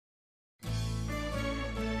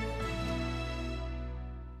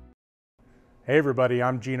Hey everybody,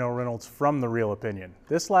 I'm Geno Reynolds from The Real Opinion.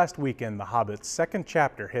 This last weekend, The Hobbit's second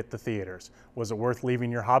chapter hit the theaters. Was it worth leaving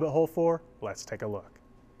your Hobbit hole for? Let's take a look.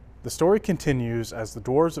 The story continues as the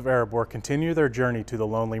dwarves of Erebor continue their journey to the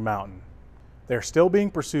Lonely Mountain. They are still being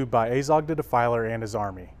pursued by Azog the Defiler and his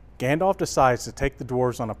army. Gandalf decides to take the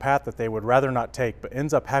dwarves on a path that they would rather not take, but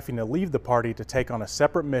ends up having to leave the party to take on a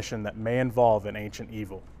separate mission that may involve an ancient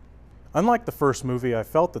evil. Unlike the first movie, I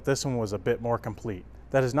felt that this one was a bit more complete.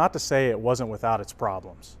 That is not to say it wasn't without its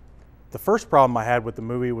problems. The first problem I had with the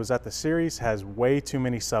movie was that the series has way too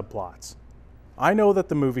many subplots. I know that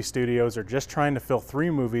the movie studios are just trying to fill 3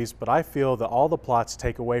 movies, but I feel that all the plots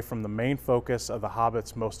take away from the main focus of The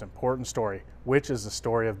Hobbit's most important story, which is the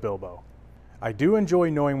story of Bilbo. I do enjoy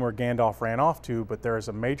knowing where Gandalf ran off to, but there is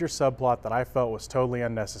a major subplot that I felt was totally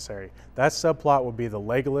unnecessary. That subplot would be the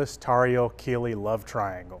Legolas, Tauriel, Keely love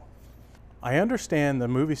triangle. I understand the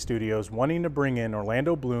movie studios wanting to bring in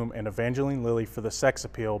Orlando Bloom and Evangeline Lilly for the sex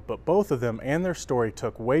appeal, but both of them and their story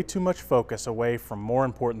took way too much focus away from more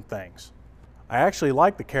important things. I actually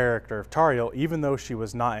like the character of Tauriel even though she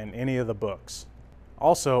was not in any of the books.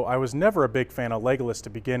 Also, I was never a big fan of Legolas to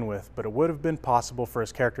begin with, but it would have been possible for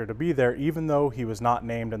his character to be there even though he was not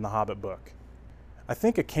named in the Hobbit book. I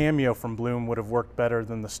think a cameo from Bloom would have worked better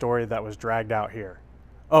than the story that was dragged out here.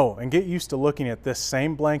 Oh, and get used to looking at this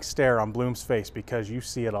same blank stare on Bloom's face because you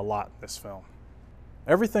see it a lot in this film.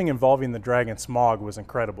 Everything involving the dragon Smaug was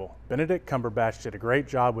incredible. Benedict Cumberbatch did a great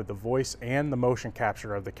job with the voice and the motion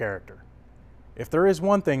capture of the character. If there is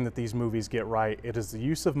one thing that these movies get right, it is the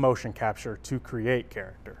use of motion capture to create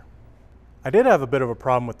character. I did have a bit of a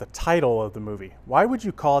problem with the title of the movie. Why would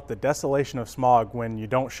you call it The Desolation of Smaug when you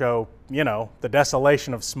don't show, the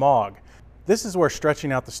Desolation of Smaug? This is where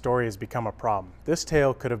stretching out the story has become a problem. This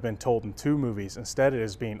tale could have been told in 2 movies, instead it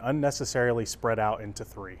is being unnecessarily spread out into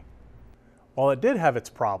 3. While it did have its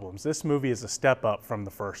problems, this movie is a step up from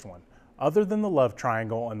the first one. Other than the love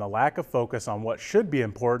triangle and the lack of focus on what should be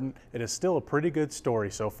important, it is still a pretty good story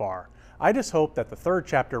so far. I just hope that the 3rd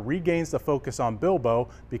chapter regains the focus on Bilbo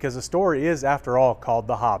because the story is, after all, called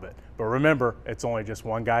The Hobbit. But remember, it's only just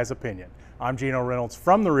one guy's opinion. I'm Geno Reynolds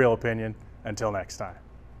from The Real Opinion. Until next time.